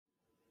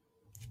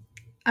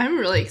I'm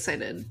really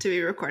excited to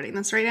be recording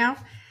this right now.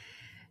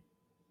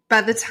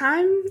 By the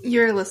time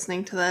you're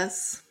listening to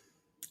this,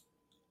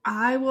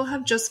 I will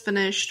have just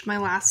finished my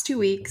last 2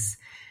 weeks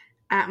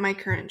at my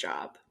current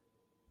job.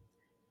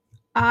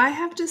 I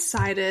have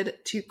decided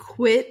to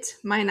quit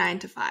my 9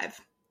 to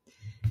 5.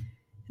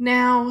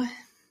 Now,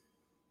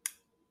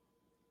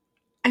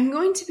 I'm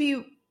going to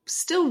be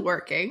still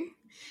working,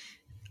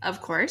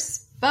 of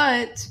course,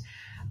 but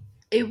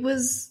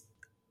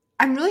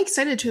I'm really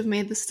excited to have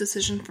made this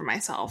decision for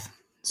myself.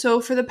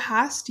 So for the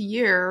past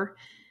year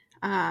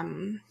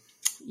and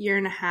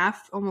a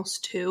half,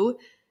 almost year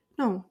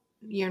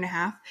and a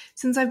half,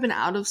 since I've been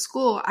out of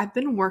school, I've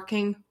been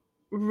working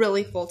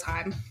really full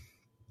time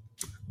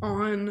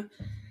on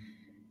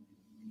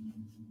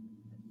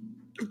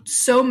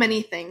so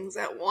many things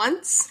at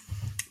once.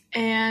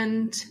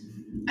 And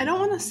I don't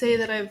want to say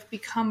that I've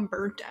become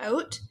burnt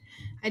out.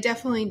 I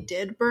definitely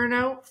did burn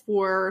out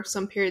for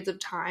some periods of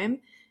time.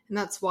 And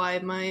that's why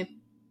my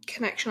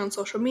connection on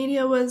social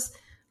media was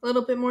a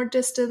little bit more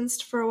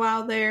distanced for a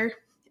while there.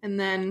 And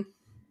then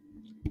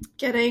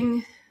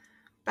getting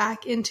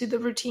back into the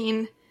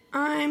routine,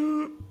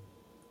 I'm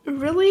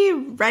really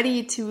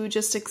ready to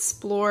just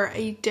explore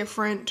a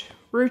different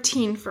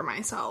routine for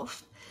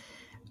myself.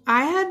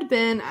 I had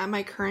been at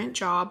my current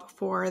job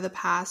for the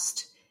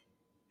past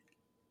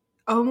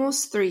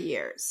almost 3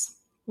 years,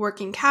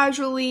 working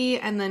casually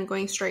and then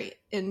going straight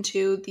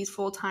into these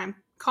full-time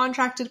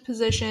contracted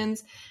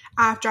positions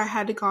after I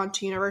had gone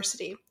to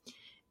university.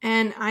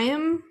 And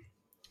I'm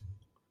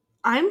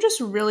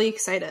just really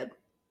excited.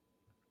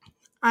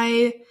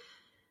 I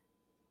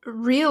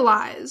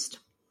realized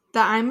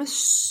that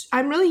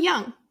I'm really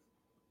young.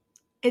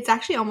 It's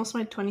actually almost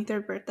my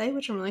 23rd birthday,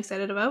 which I'm really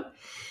excited about.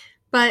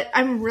 But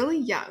I'm really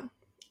young.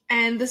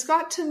 And this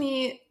got to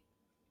me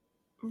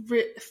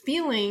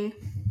feeling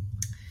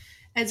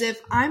as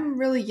if I'm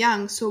really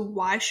young, so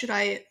why should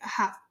I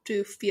have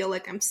to feel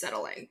like I'm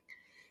settling?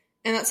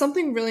 And that's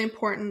something really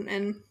important,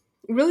 and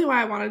really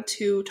why I wanted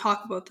to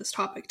talk about this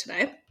topic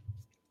today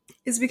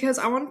is because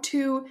I want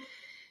to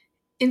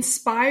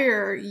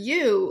inspire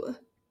you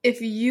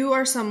if you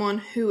are someone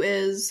who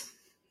is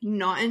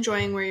not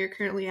enjoying where you're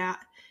currently at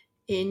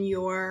in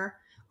your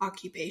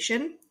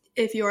occupation.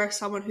 If you are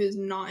someone who's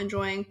not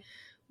enjoying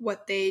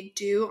what they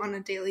do on a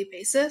daily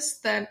basis,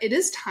 then it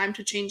is time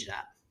to change it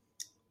up.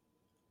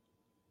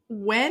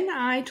 When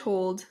I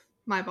told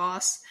my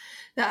boss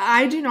that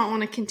I do not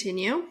want to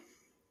continue,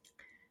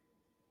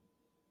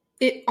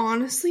 it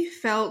honestly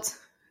felt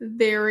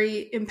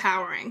very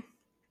empowering.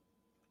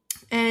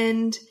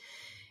 And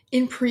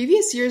in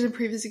previous years and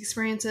previous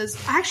experiences,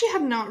 I actually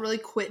have not really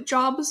quit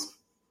jobs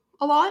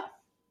a lot,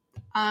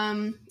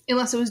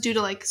 unless it was due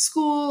to like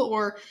school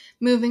or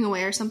moving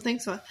away or something.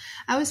 So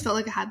I always felt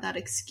like I had that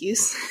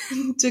excuse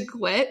to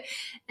quit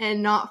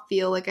and not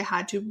feel like I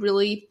had to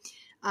really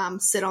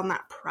sit on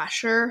that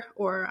pressure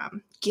or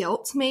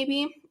guilt.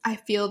 Maybe I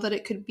feel that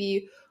it could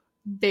be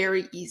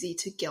very easy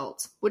to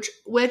guilt,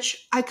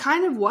 which I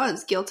kind of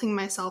was guilting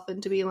myself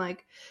into being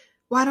like,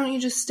 why don't you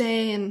just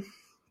stay and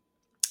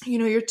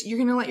you're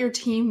gonna let your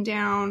team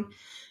down.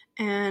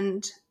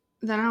 And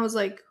then I was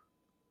like,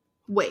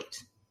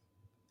 wait,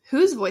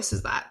 whose voice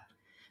is that?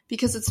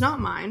 Because it's not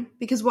mine.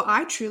 Because what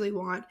I truly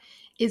want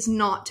is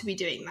not to be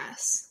doing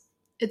this.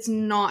 It's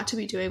not to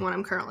be doing what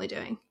I'm currently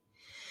doing.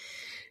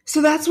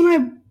 So that's when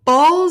I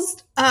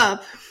ballsed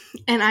up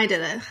and I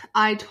did it.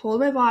 I told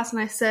my boss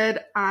and I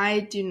said, I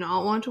do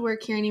not want to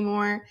work here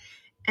anymore.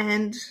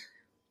 And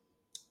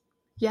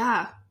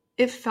yeah,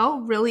 it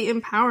felt really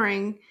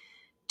empowering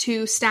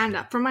to stand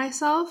up for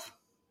myself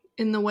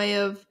in the way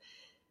of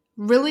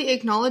really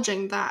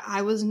acknowledging that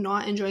I was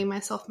not enjoying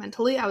myself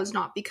mentally. I was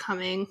not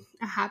becoming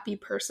a happy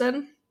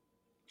person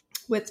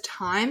with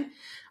time.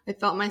 I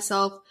felt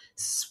myself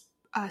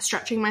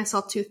stretching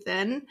myself too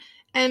thin.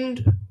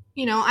 And,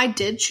 I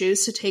did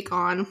choose to take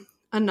on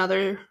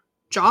another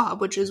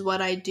job, which is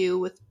what I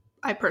do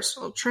I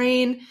personal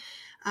train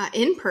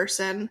in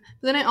person.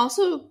 But then I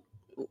also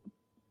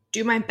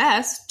do my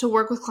best to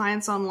work with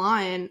clients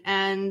online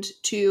and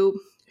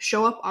to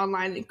show up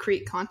online and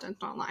create content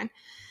online.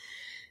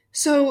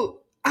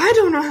 So I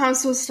don't know how I'm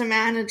supposed to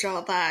manage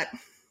all that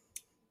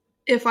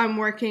if I'm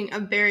working a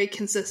very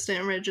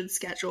consistent, rigid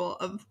schedule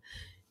of,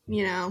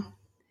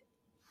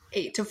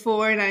 8 to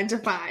 4, 9 to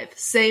 5,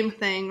 same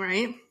thing,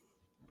 right?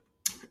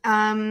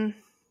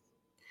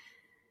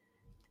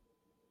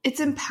 It's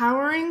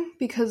empowering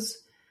because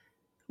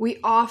we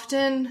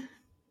often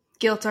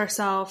guilt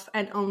ourselves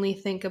and only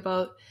think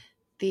about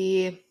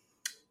the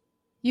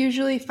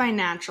usually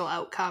financial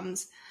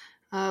outcomes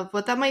of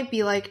what that might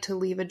be like to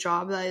leave a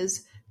job that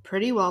is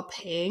pretty well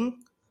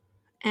paying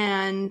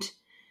and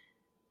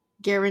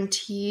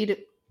guaranteed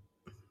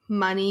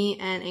money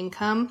and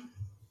income.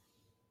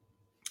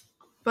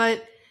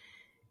 But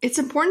it's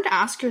important to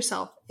ask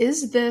yourself,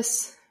 is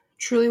this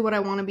truly what I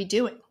want to be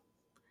doing?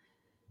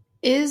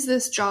 Is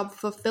this job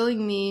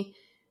fulfilling me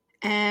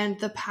and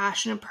the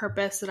passion and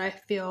purpose that I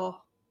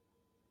feel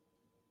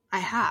I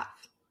have?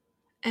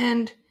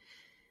 And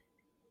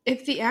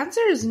if the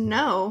answer is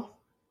no,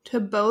 to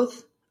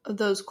both of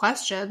those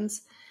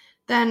questions,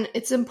 then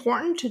it's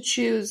important to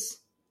choose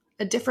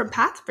a different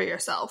path for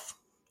yourself.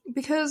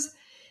 Because,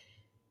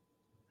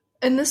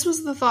 and this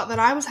was the thought that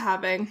I was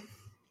having,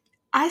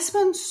 I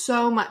spend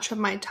so much of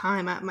my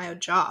time at my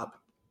job.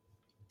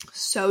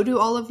 So do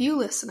all of you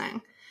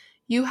listening.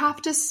 You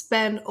have to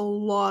spend a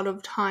lot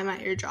of time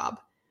at your job.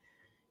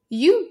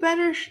 You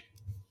better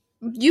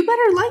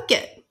like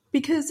it,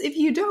 because if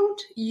you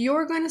don't,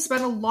 you're going to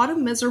spend a lot of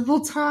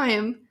miserable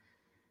time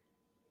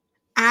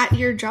at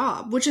your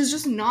job, which is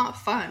just not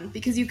fun,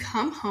 because you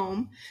come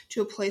home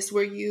to a place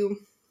where you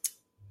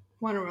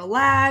want to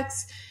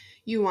relax,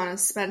 you want to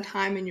spend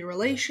time in your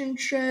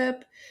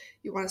relationship,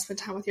 you want to spend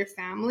time with your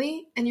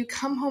family, and you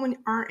come home and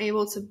aren't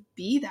able to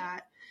be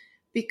that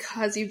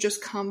because you've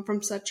just come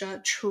from such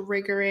a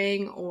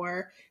triggering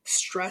or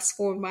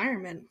stressful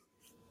environment.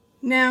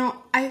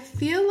 Now, I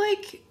feel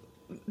like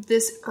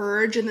this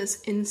urge and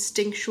this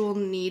instinctual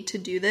need to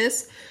do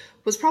this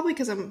was probably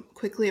because I'm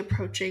quickly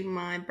approaching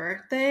my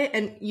birthday,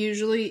 and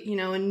usually,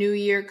 a new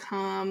year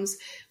comes,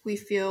 we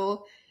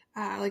feel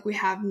like we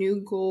have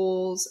new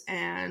goals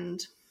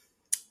and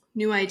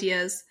new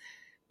ideas,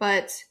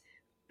 but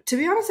to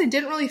be honest, I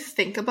didn't really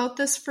think about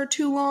this for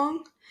too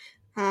long.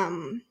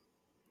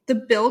 The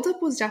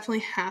buildup was definitely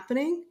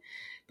happening,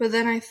 but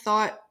then I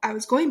thought I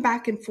was going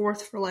back and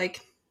forth for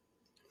like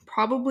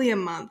probably a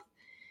month.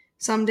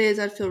 Some days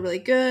I'd feel really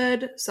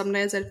good, some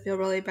days I'd feel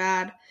really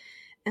bad,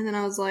 and then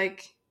I was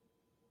like,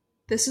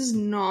 this is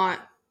not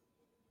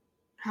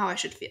how I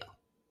should feel.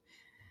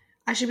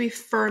 I should be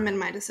firm in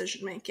my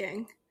decision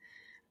making.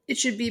 It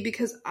should be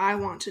because I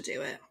want to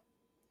do it.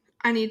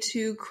 I need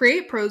to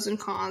create pros and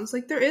cons.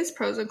 Like, there is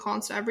pros and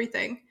cons to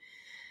everything.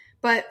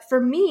 But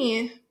for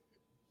me,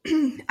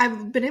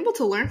 I've been able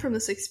to learn from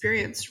this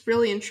experience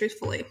really and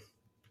truthfully.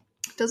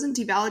 It doesn't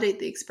devalidate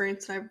the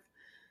experience that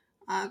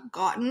I've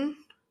gotten,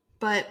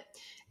 but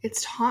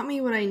it's taught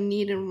me what I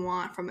need and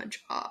want from a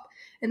job.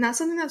 And that's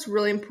something that's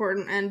really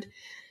important. And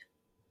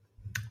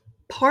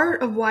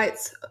part of why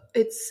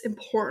it's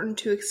important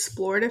to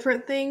explore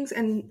different things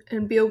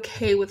and be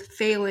okay with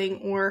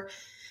failing, or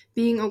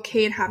being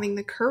okay and having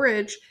the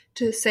courage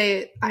to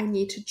say, I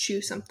need to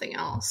choose something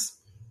else.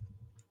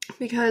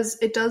 Because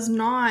it does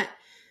not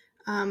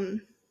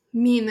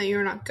mean that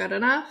you're not good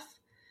enough.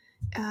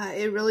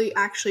 It really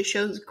actually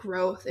shows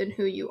growth in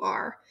who you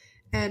are.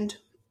 And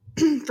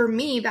for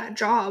me, that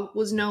job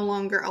was no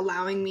longer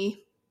allowing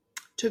me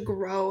to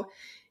grow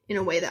in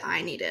a way that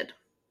I needed.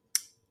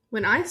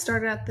 When I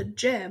started at the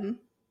gym,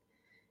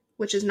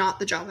 which is not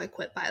the job I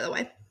quit, by the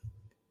way,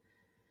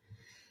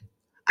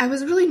 I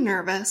was really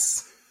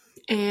nervous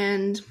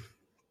and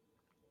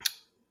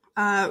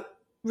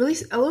really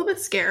a little bit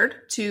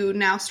scared to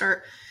now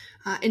start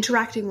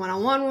interacting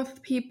one-on-one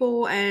with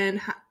people and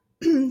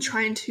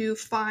trying to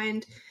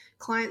find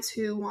clients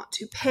who want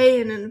to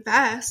pay and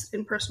invest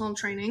in personal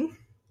training.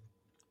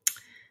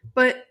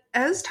 But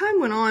as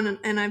time went on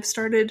and I've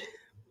started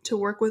to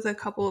work with a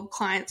couple of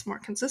clients more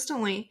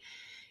consistently,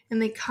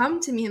 and they come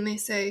to me and they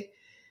say,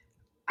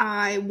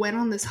 I went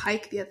on this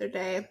hike the other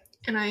day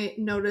and I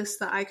noticed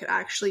that I could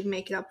actually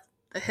make it up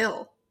the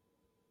hill.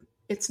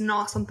 It's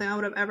not something I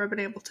would have ever been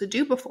able to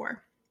do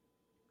before.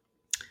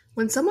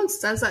 When someone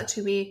says that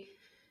to me,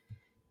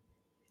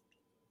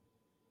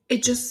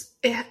 it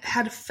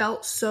had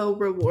felt so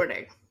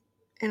rewarding.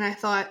 And I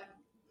thought,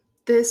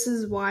 this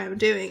is why I'm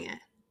doing it.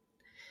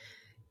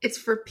 It's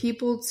for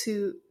people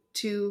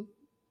to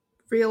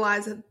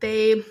realize that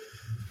they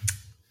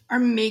are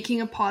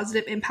making a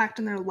positive impact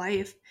in their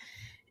life,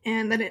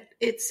 and that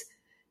it's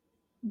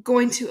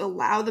going to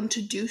allow them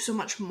to do so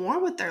much more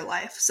with their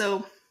life.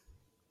 So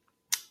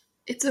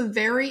it's a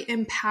very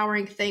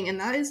empowering thing, and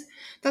that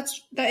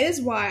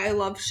is why I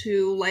love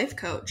to life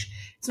coach.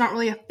 It's not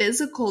really a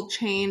physical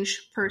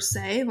change per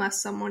se,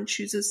 unless someone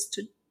chooses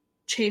to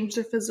change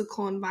their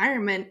physical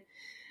environment,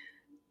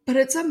 but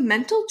it's a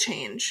mental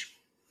change.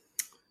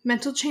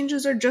 Mental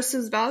changes are just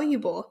as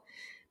valuable,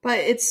 but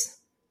it's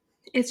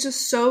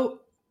just so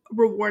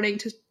rewarding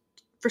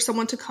for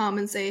someone to come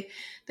and say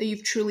that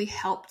you've truly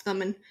helped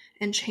them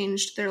and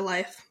changed their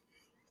life.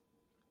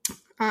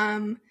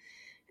 And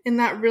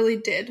that really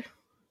did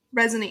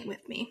resonate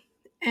with me.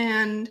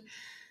 And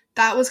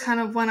that was kind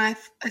of when I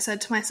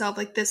said to myself,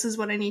 like, this is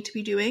what I need to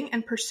be doing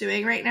and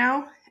pursuing right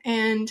now.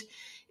 And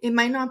it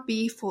might not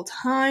be full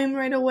time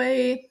right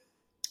away,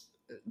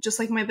 just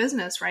like my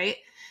business, right?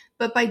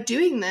 But by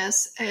doing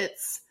this,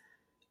 it's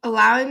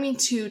allowing me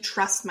to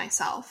trust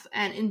myself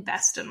and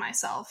invest in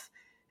myself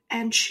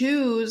and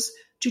choose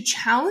to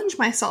challenge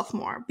myself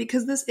more,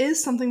 because this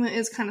is something that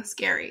is kind of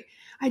scary.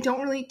 I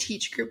don't really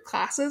teach group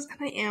classes, and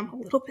I am a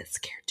little bit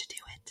scared to do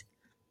it.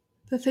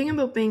 The thing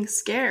about being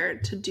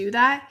scared to do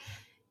that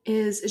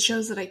is it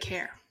shows that I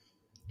care.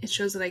 It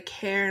shows that I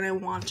care and I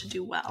want to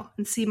do well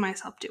and see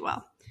myself do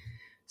well.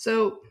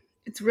 So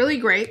it's really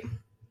great.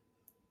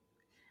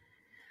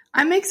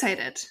 I'm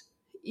excited.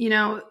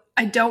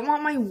 I don't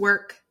want my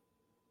work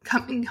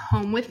coming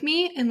home with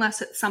me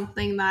unless it's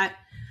something that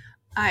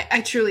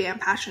I truly am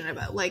passionate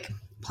about, like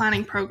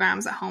planning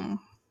programs at home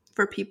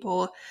for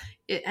people,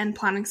 and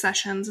planning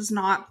sessions is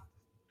not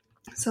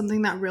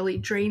something that really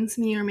drains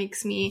me or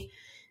makes me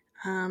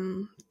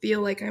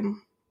feel like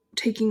I'm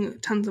taking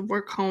tons of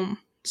work home.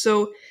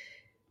 So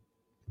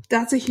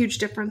that's a huge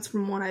difference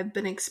from what I've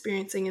been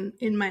experiencing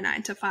in my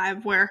 9 to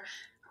 5, where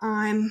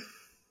a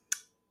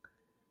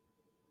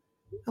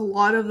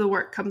lot of the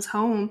work comes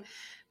home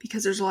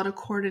because there's a lot of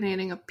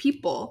coordinating of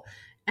people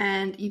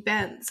and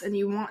events, and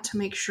you want to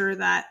make sure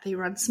that they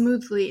run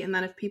smoothly, and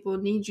that if people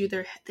need you,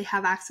 they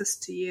have access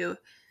to you.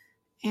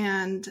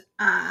 And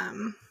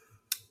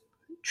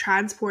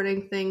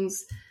transporting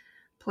things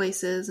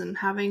places and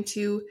having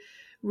to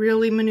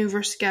really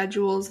maneuver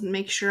schedules and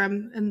make sure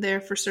I'm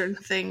there for certain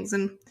things.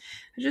 And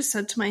I just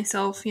said to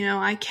myself,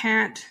 I'm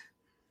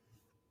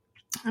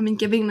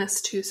giving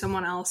this to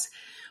someone else,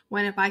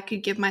 when if I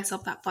could give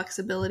myself that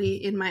flexibility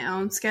in my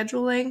own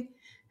scheduling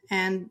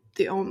and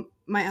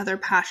my other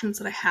passions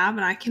that I have,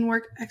 and I can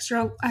work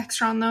extra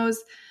on those,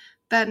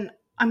 then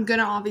I'm going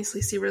to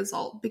obviously see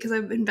result, because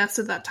I've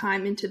invested that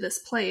time into this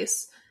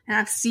place and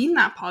I've seen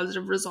that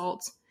positive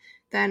result.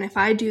 Then if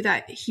I do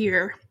that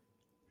here,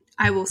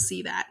 I will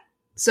see that.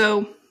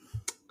 So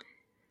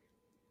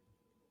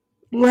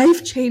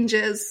life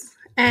changes,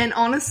 and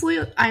honestly,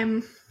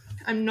 I'm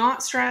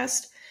not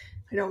stressed.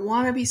 I don't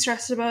want to be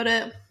stressed about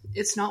it.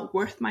 It's not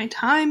worth my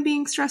time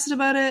being stressed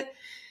about it,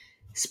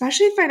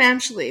 especially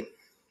financially.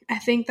 I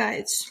think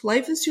that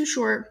life is too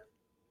short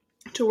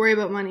to worry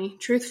about money.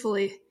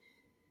 Truthfully,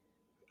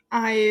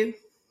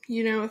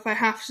 if I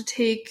have to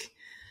take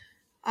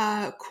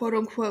a quote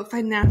unquote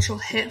financial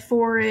hit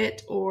for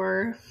it,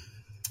 or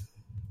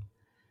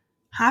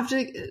have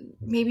to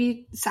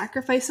maybe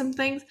sacrifice some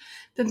things,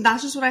 then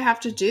that's just what I have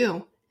to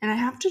do. And I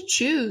have to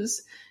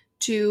choose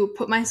to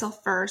put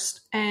myself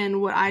first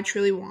and what I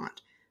truly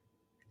want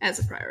as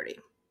a priority.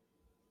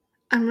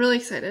 I'm really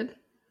excited.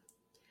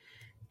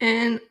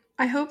 And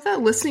I hope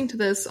that listening to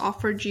this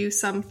offered you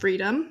some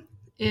freedom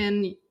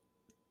in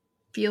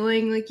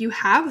feeling like you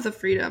have the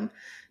freedom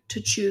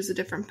to choose a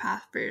different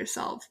path for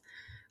yourself.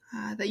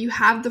 That you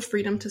have the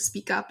freedom to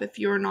speak up if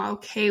you're not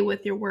okay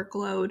with your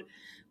workload,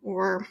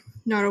 or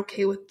not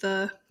okay with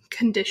the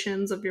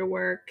conditions of your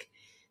work,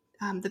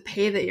 the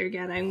pay that you're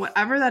getting,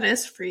 whatever that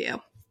is for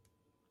you.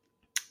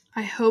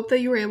 I hope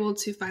that you were able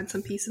to find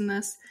some peace in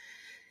this.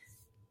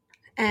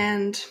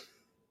 And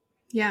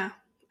yeah,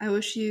 I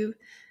wish you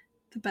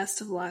the best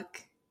of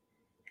luck,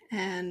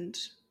 and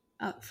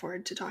I look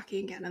forward to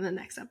talking again in the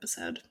next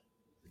episode.